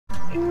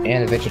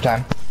And adventure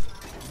time.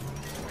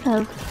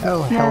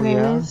 Oh, hell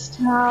yeah.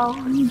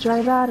 Town,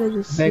 drive out of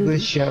the city,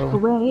 show.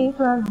 away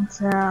from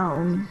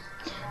town.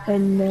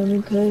 And no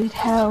one could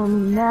help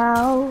me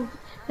now.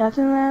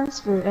 Nothing lasts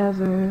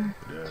forever.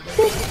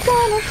 This is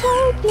gonna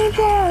take me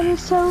down.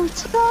 He's so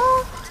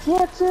tall,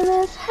 handsome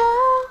as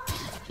hell.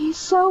 He's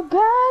so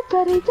bad,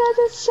 but he does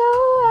it so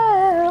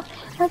well.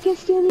 I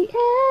guess to the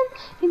end,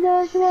 he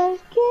does it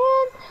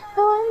again.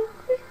 No one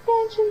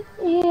attention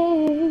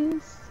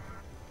is.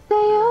 They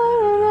all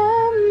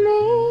around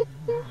me,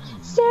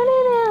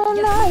 standing in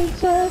the night,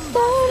 just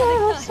staring at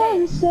the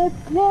sunset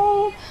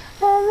play.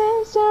 And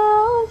there's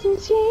rosy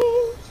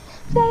cheeks.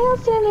 Say you'll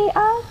see me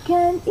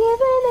again,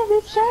 even if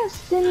it's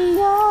just in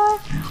your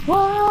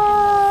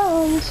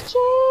warm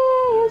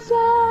streets.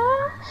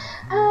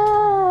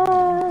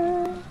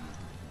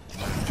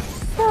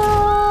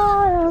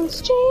 Warm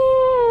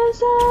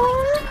streets.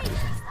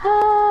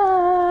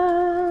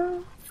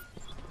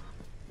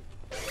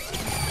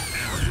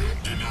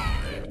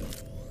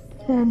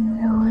 And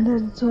no one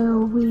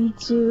until we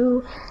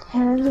do,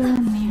 and the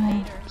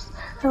emulators,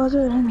 those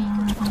are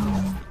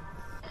emulators.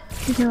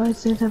 You know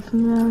it's a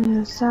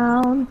familiar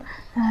sound,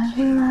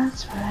 nothing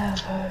lasts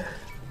forever.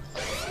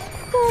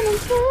 And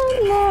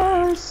until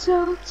now,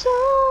 so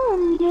tall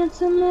and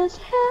handsome as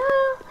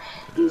hell.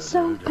 He's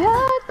so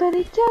bad, but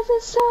he does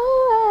it so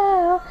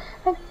well.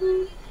 I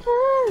can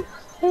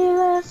tell, your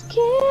last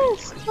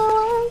kiss,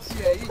 last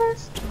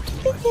kiss.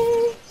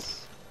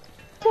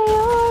 They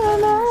all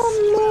around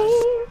me,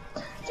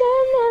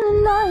 standing in the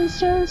night,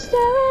 just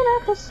staring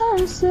at the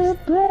sunset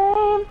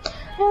blame.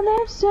 And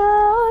there's so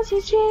rosy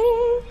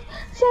cheeks.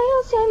 Say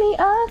you'll see me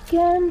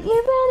again,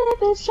 even if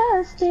it's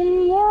just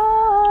in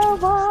your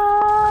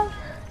warm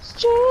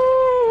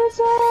streets.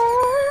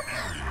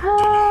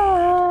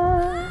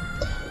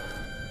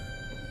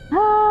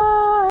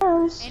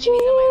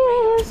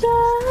 Streets.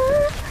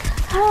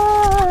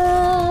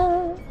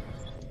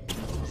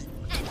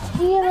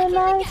 Yeah, the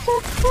nights I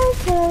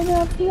turn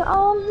up you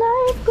all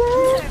night,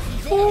 but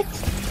it's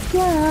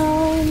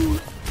down.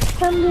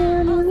 I'm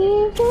gonna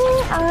leave me,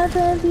 I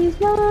bet these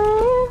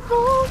memories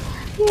hold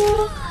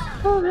you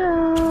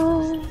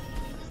around.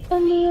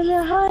 And in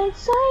the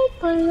hindsight,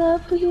 burn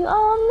up with you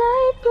all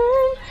night,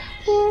 burn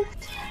it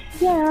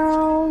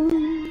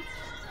down.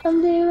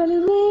 I'm there to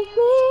leave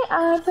me,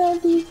 I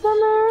bet these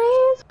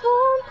memories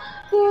hold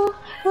you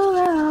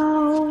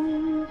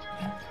around.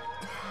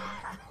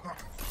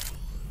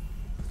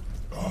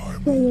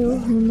 Do you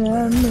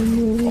remember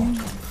me?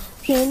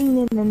 Sitting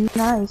in the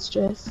night,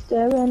 just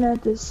staring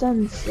at the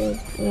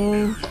sunset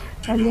thing.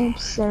 My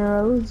lips and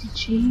rosy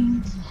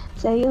cheeks.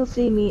 Say you'll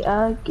see me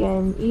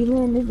again,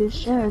 even if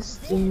it's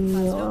just in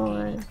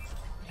your.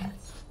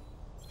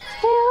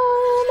 You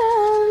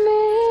remember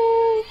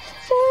me,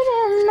 sitting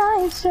in the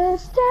night,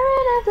 just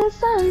staring at the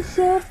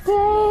sunset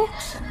thing.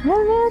 My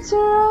lips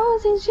and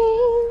rosy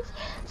cheeks.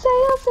 Say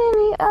you'll see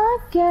me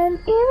again,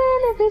 even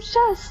if it's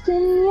just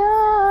in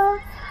your.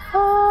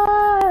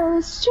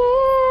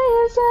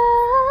 Streets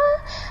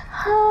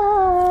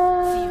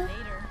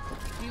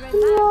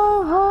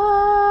your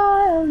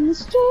warm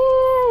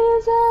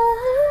streets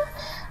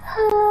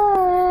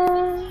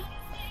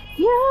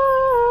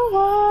your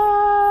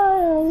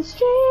warm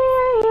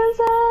streets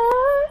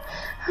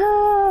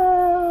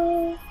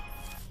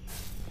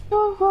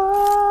your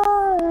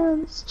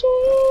warm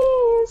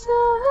streets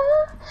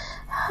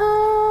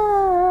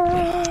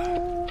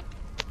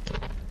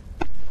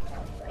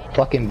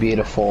Fucking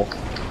beautiful.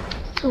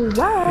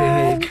 Wow.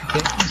 Hey,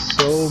 thank you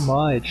so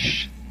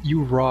much.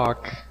 You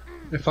rock.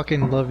 I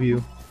fucking love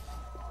you.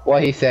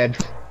 What he said.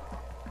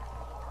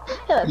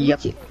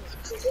 Yep.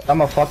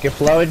 I'm a fucking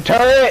floating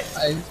turret!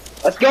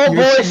 Let's go,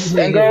 boys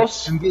and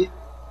girls! I'm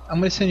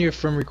gonna send you a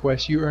friend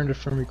request. You earned a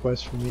friend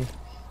request from me.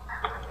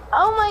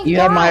 Oh my god. You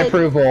have my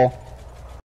approval.